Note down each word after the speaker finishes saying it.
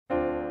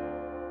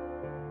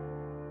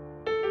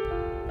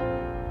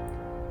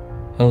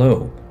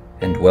Hello,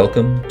 and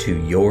welcome to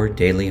Your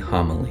Daily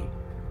Homily,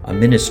 a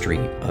ministry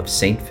of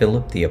St.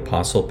 Philip the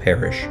Apostle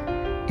Parish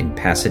in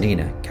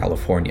Pasadena,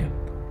 California.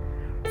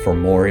 For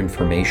more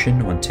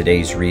information on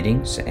today's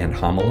readings and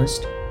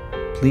homilist,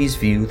 please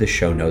view the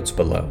show notes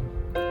below.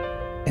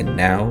 And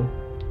now,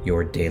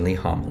 your daily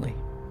homily.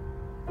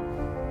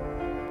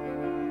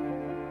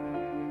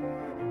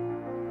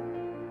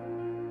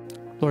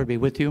 Lord be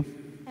with you.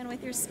 And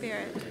with your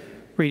spirit.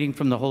 Reading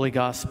from the Holy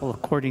Gospel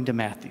according to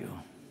Matthew.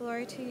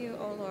 Glory to you,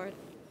 O Lord.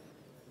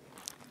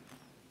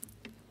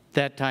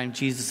 That time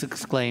Jesus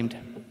exclaimed,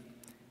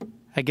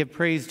 I give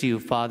praise to you,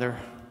 Father,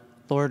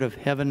 Lord of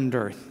heaven and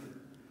earth.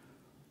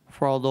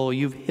 For although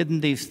you've hidden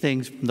these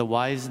things from the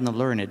wise and the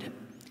learned,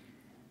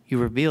 you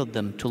revealed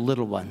them to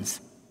little ones.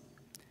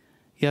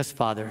 Yes,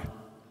 Father,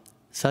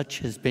 such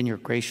has been your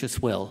gracious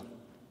will.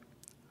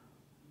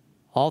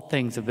 All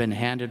things have been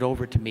handed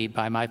over to me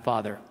by my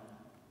Father.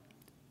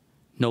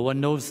 No one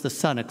knows the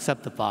Son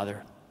except the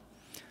Father.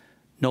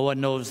 No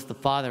one knows the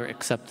Father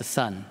except the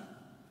Son,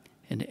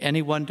 and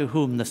anyone to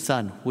whom the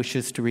Son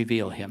wishes to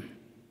reveal him.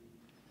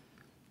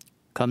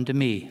 Come to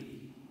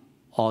me,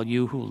 all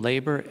you who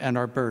labor and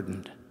are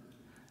burdened,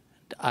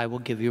 and I will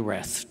give you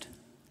rest.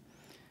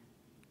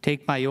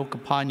 Take my yoke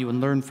upon you and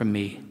learn from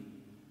me,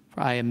 for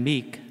I am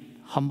meek,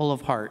 humble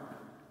of heart,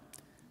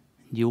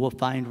 and you will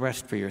find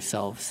rest for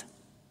yourselves.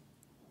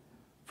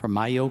 For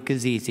my yoke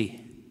is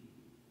easy,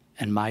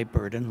 and my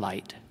burden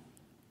light.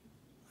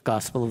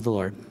 Gospel of the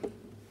Lord.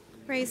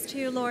 Praise to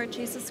you, Lord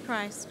Jesus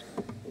Christ.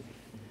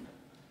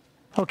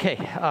 Okay,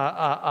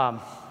 I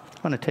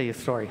want to tell you a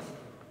story.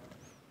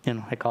 You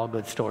know, like all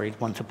good stories,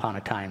 once upon a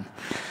time.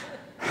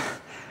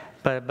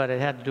 But it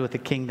had to do with a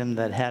kingdom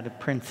that had a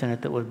prince in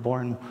it that was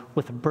born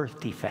with a birth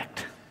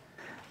defect.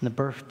 And the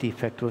birth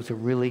defect was a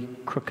really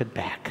crooked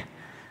back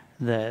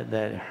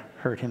that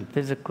hurt him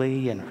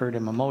physically and hurt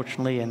him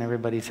emotionally. And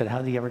everybody said,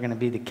 how's he ever going to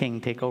be the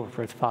king, take over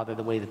for his father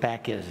the way the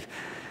back is?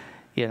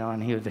 You know,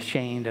 and he was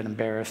ashamed and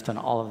embarrassed and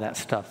all of that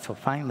stuff. So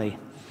finally,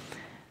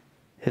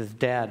 his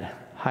dad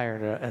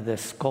hired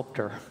this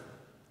sculptor.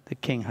 The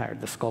king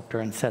hired the sculptor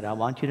and said, I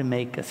want you to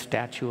make a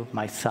statue of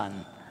my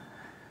son,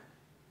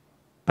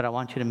 but I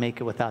want you to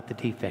make it without the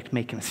defect.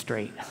 Make him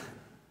straight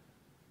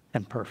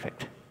and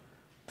perfect.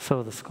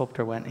 So the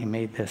sculptor went and he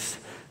made this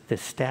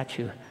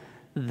statue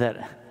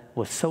that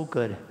was so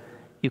good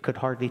you could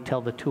hardly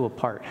tell the two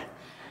apart,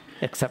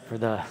 except for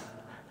the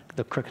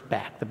crooked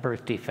back, the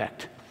birth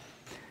defect.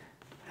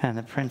 And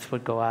the prince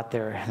would go out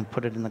there and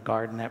put it in the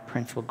garden. That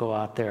prince would go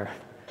out there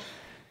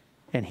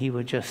and he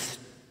would just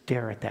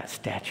stare at that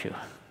statue,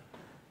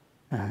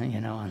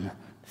 and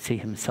see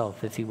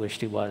himself as he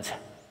wished he was,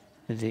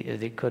 as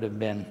he could have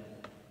been.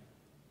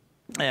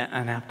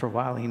 And after a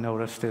while, he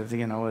noticed as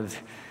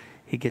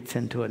he gets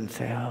into it and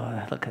say,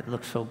 "Oh, look, it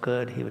looks so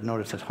good." He would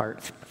notice his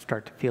heart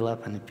start to feel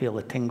up and feel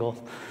a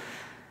tingle.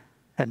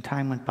 And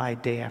time went by,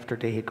 day after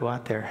day. He'd go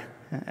out there,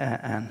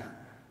 and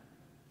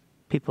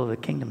people of the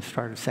kingdom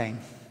started saying,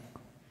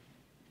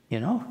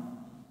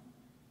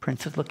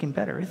 Prince is looking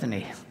better, isn't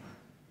he?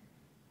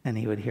 And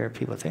he would hear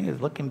people saying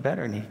he's looking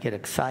better, and he'd get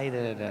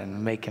excited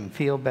and make him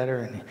feel better,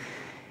 and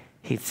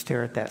he'd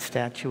stare at that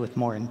statue with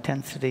more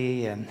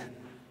intensity and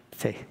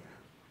say,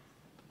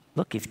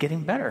 look, he's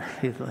getting better.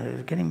 He's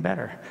getting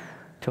better.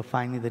 Till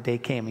finally the day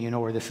came, and you know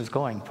where this is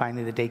going.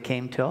 Finally the day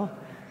came till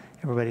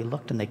everybody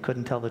looked and they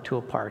couldn't tell the two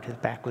apart. His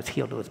back was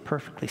healed. It was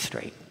perfectly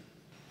straight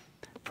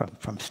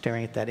from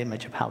staring at that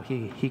image of how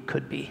he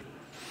could be.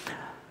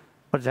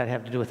 What does that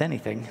have to do with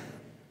anything?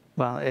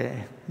 Well, it's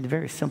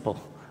very simple.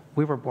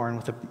 We were born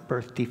with a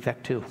birth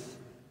defect too.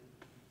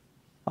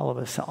 All of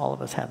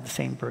us have the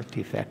same birth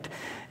defect.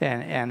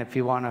 And if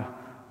you want to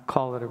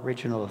call it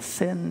original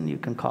sin, you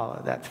can call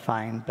it, that's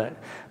fine.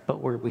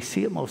 But where we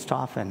see it most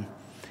often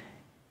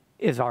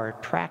is our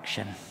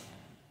attraction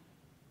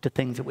to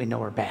things that we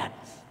know are bad,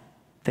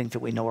 things that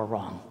we know are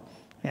wrong.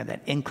 And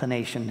that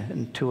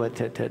inclination to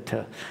it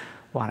to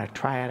want to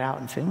try it out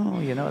and say,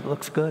 it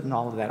looks good, and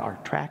all of that, our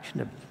attraction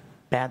to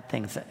bad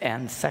things.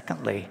 And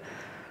secondly,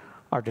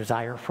 our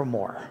desire for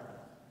more.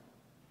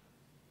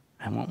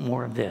 I want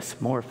more of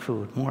this, more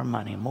food, more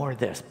money, more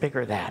this,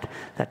 bigger that.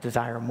 That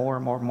desire,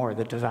 more,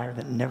 the desire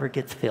that never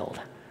gets filled.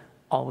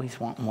 Always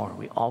want more.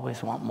 We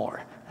always want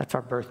more. That's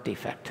our birth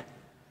defect.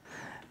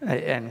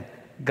 And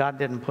God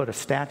didn't put a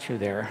statue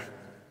there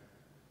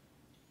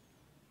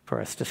for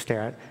us to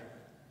stare at.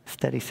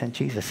 Instead, he sent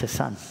Jesus, his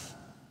son.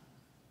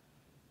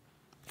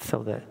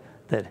 So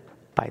that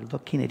by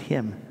looking at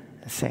him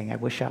and saying, I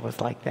wish I was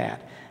like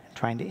that, and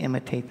trying to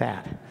imitate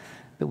that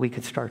we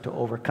could start to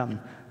overcome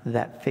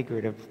that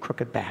figurative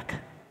crooked back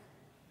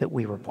that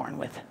we were born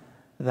with.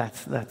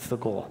 That's the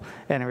goal.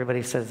 And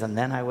everybody says, and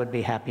then I would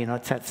be happy.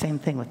 It's that same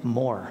thing with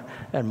more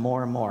and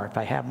more and more. If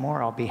I have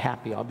more, I'll be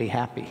happy. I'll be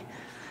happy.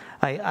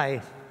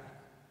 I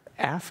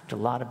asked a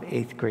lot of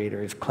 8th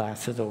graders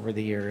classes over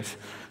the years,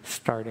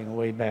 starting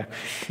way back,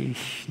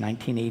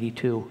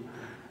 1982.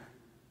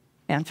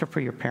 Answer for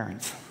your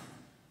parents.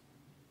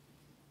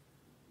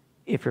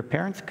 If your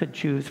parents could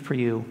choose for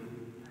you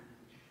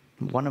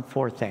one of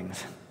four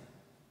things,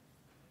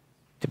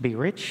 To be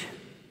rich,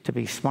 to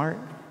be smart,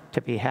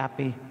 to be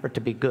happy, or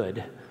to be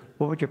good?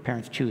 What would your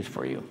parents choose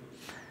for you?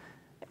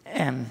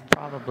 And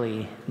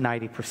probably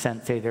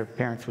 90% say their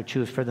parents would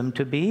choose for them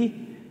to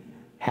be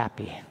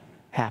happy.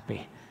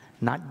 Happy.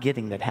 Not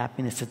getting that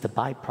happiness is the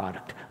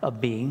byproduct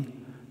of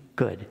being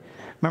good.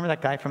 Remember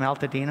that guy from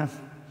Altadena?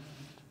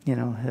 You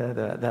know,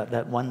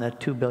 that won the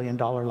 $2 billion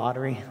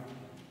lottery?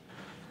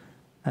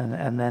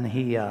 And then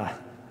he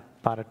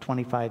bought a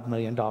 $25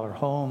 million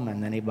home,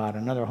 and then he bought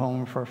another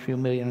home for a few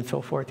million and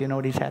so forth. You know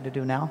what he's had to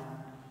do now?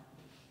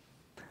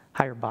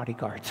 Hire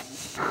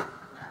bodyguards.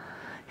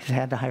 He's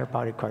had to hire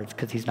bodyguards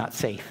because he's not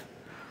safe.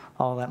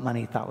 All that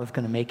money he thought was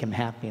going to make him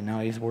happy, and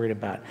now he's worried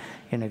about,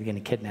 they're going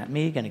to kidnap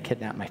me, going to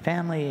kidnap my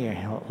family, or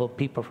hold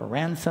people for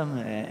ransom,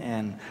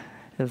 and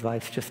his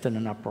life's just in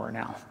an uproar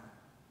now.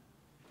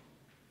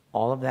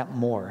 All of that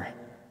more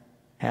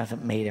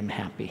hasn't made him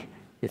happy.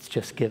 It's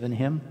just given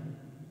him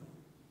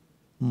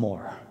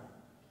more.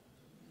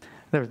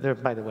 There,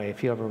 by the way,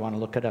 if you ever want to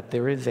look it up,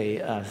 there is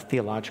a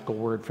theological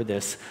word for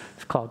this.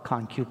 It's called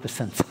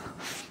concupiscence.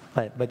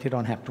 But you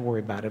don't have to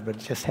worry about it. But it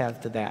just has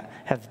to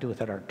do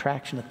with our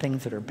attraction to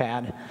things that are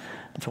bad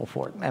and so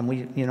forth. And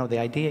the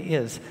idea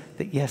is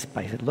that yes,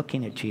 by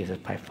looking at Jesus,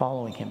 by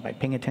following him, by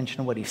paying attention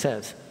to what he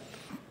says,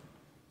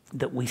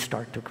 that we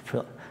start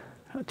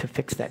to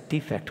fix that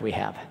defect we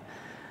have.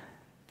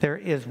 There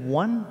is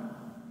one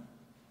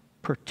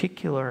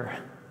particular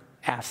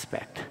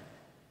aspect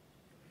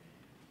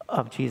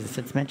of Jesus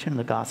that's mentioned in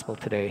the gospel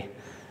today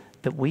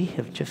that we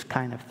have just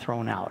kind of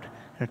thrown out.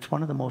 And it's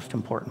one of the most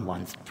important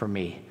ones for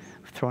me,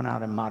 thrown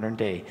out in modern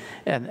day.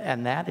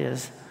 And that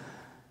is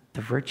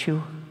the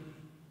virtue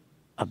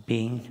of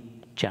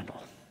being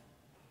gentle.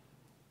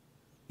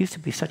 It used to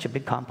be such a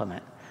big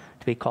compliment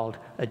to be called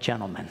a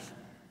gentleman,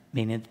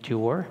 meaning that you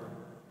were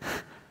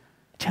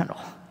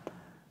gentle,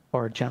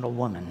 or a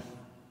gentlewoman.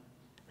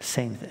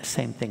 Same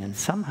thing. And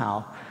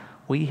somehow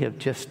we have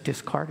just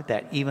discarded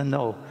that, even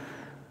though,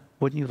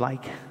 wouldn't you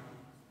like,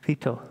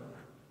 Vito,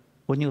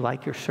 wouldn't you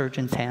like your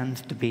surgeon's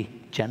hands to be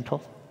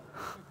gentle?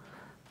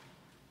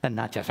 And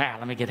not just,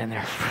 let me get in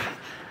there.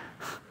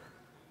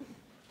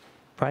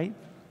 Right?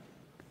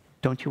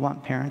 Don't you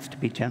want parents to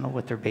be gentle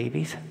with their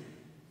babies?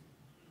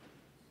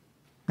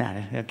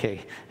 Nah,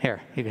 okay,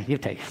 here, you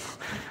take it.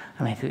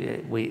 I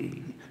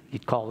mean,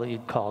 you'd call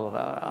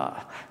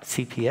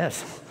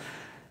CPS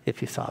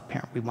if you saw a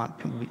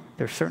parent.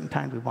 There's certain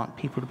times we want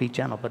people to be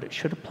gentle, but it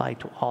should apply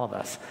to all of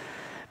us.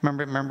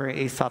 Remember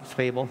Aesop's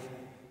fable,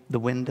 The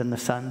Wind and the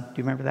Sun? Do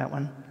you remember that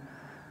one?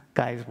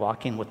 Guy's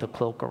walking with the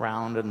cloak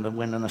around, and the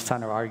wind and the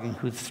sun are arguing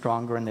who's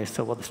stronger, and they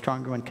say, well, the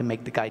stronger one can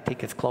make the guy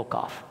take his cloak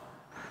off.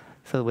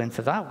 So the wind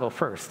says, I'll go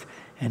first.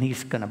 And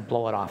he's going to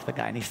blow it off the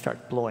guy, and he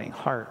starts blowing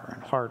harder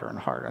and harder and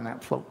harder, and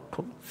that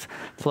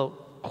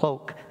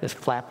cloak is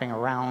flapping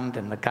around,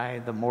 and the guy,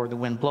 the more the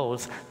wind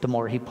blows, the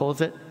more he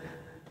pulls it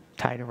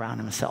tight around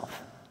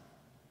himself.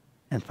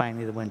 And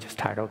finally the wind just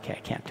tired, okay, I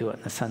can't do it.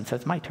 And the sun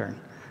says, my turn.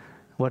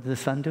 What did the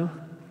sun do?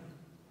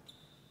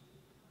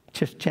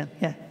 Just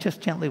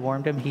gently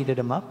warmed him, heated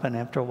him up, and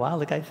after a while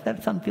the guy said,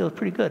 that sun feels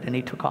pretty good, and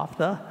he took off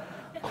the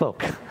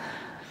cloak.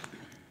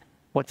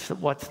 What's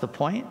the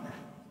point?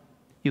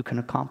 You can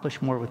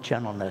accomplish more with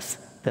gentleness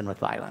than with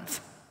violence.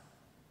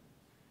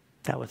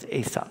 That was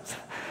Aesop's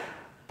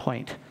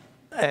point.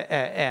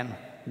 And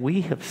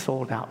we have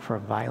sold out for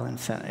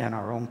violence in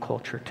our own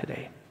culture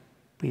today.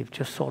 We have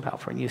just sold out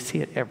for it, and you see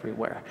it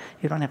everywhere.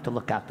 You don't have to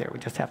look out there. We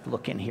just have to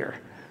look in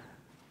here,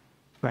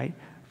 right?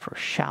 For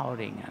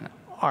shouting and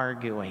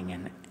arguing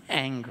and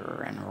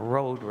anger and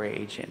road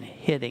rage and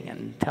hitting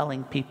and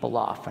telling people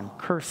off and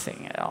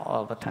cursing,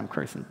 all the time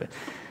cursing. But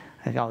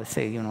I always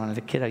say, when I was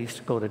a kid, I used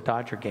to go to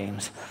Dodger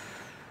games,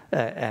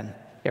 and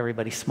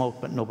everybody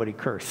smoked, but nobody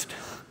cursed.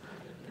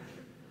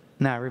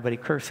 Now everybody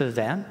curses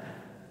and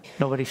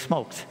nobody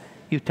smokes.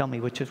 You tell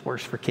me which is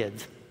worse for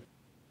kids.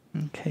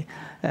 Okay?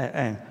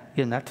 And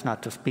that's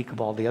not to speak of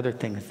all the other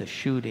things, the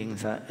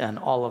shootings and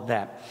all of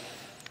that.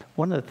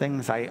 One of the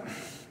things I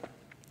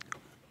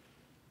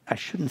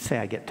shouldn't say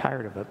I get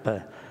tired of it,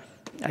 but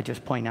I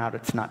just point out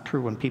it's not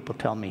true when people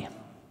tell me,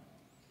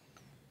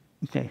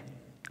 okay,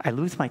 I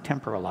lose my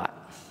temper a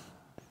lot.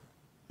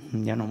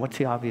 What's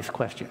the obvious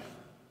question?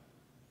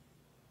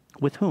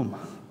 With whom?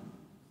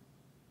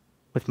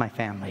 With my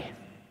family.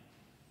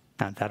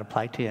 Now, does that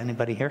apply to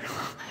anybody here?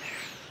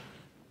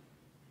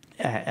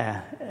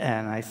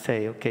 And I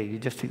say, okay,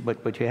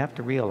 what you have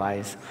to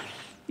realize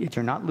is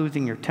you're not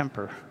losing your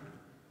temper.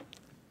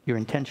 You're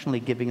intentionally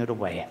giving it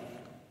away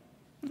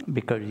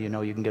because you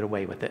know you can get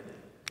away with it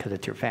because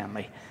it's your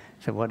family.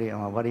 So what do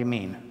you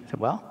mean? I said,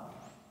 well,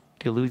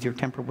 do you lose your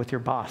temper with your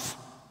boss?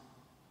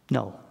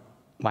 No.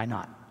 Why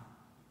not?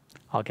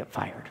 I'll get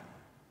fired.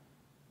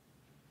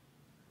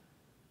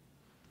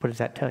 What does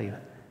that tell you?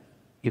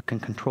 You can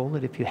control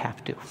it if you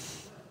have to.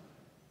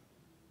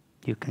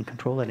 You can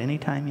control it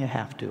anytime you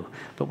have to,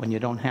 but when you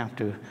don't have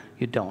to,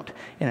 you don't.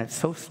 And it's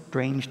so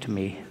strange to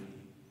me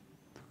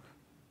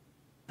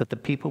that the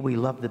people we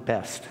love the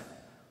best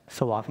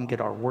so often get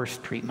our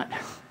worst treatment.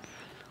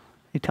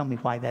 You tell me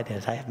why that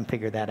is. I haven't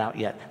figured that out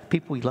yet. The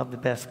people we love the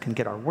best can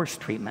get our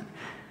worst treatment,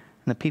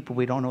 and the people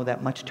we don't know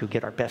that much to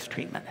get our best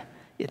treatment.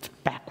 It's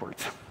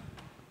backwards.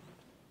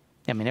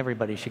 I mean,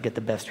 everybody should get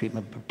the best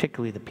treatment,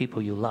 particularly the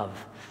people you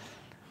love.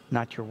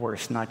 Not your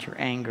worst, not your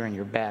anger and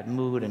your bad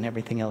mood and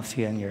everything else,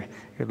 and your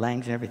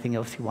language and everything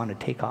else you want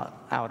to take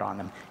out on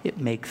them. It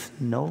makes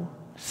no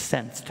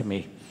sense to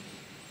me.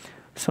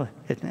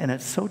 And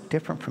it's so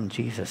different from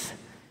Jesus.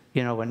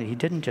 You know, when he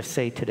didn't just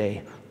say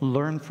today,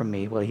 learn from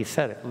me. Well, he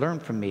said it, learn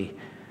from me,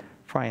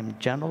 for I am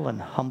gentle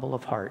and humble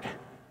of heart.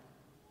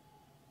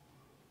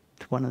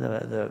 It's one of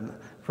the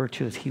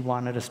virtues he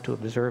wanted us to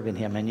observe in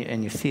him,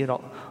 and you see it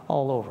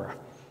all over.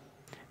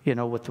 You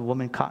know, with the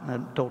woman caught in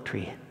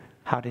adultery,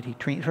 how did he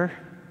treat her?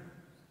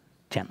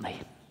 Gently.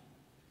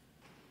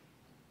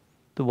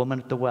 The woman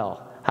at the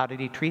well, how did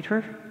he treat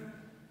her?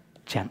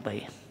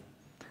 Gently.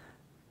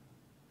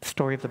 The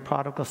story of the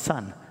prodigal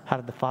son, how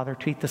did the father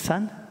treat the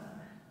son?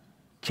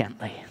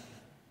 Gently.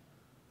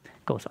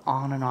 It goes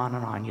on and on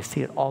and on. You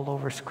see it all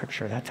over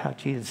Scripture. That's how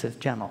Jesus is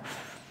gentle.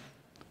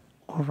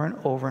 Over and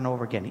over and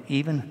over again.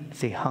 Even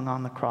as he hung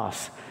on the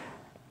cross,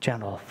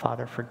 gentle.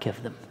 Father,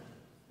 forgive them.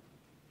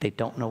 They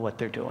don't know what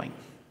they're doing.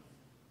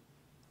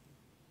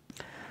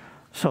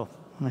 So,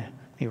 let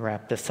me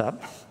wrap this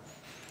up.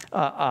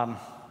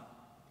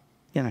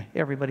 You know,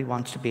 everybody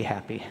wants to be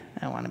happy.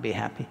 I want to be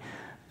happy.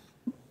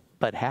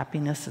 But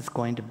happiness is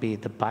going to be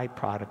the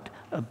byproduct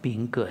of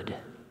being good.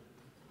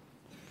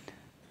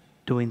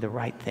 Doing the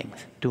right things,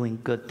 doing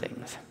good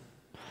things.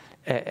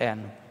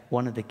 And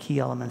one of the key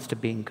elements to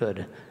being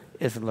good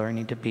is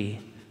learning to be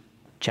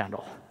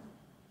gentle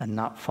and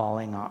not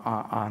falling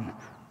on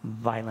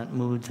violent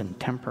moods and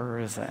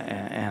tempers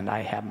and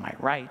I have my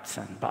rights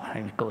and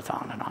it goes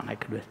on and on.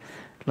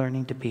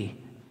 Learning to be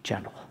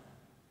gentle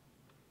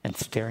and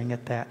staring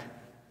at that,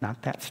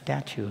 not that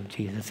statue of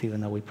Jesus, even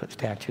though we put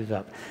statues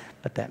up,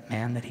 but that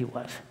man that he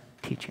was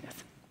teaching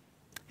us.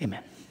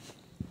 Amen.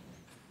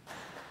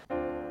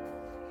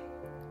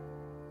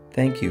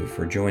 Thank you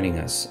for joining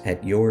us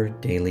at Your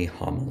Daily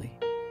Homily.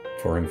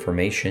 For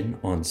information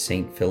on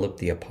St. Philip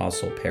the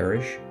Apostle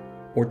Parish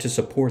or to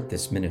support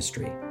this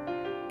ministry,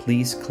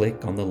 please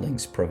click on the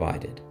links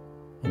provided.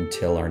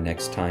 Until our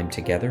next time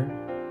together,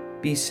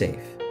 be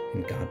safe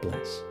and God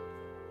bless.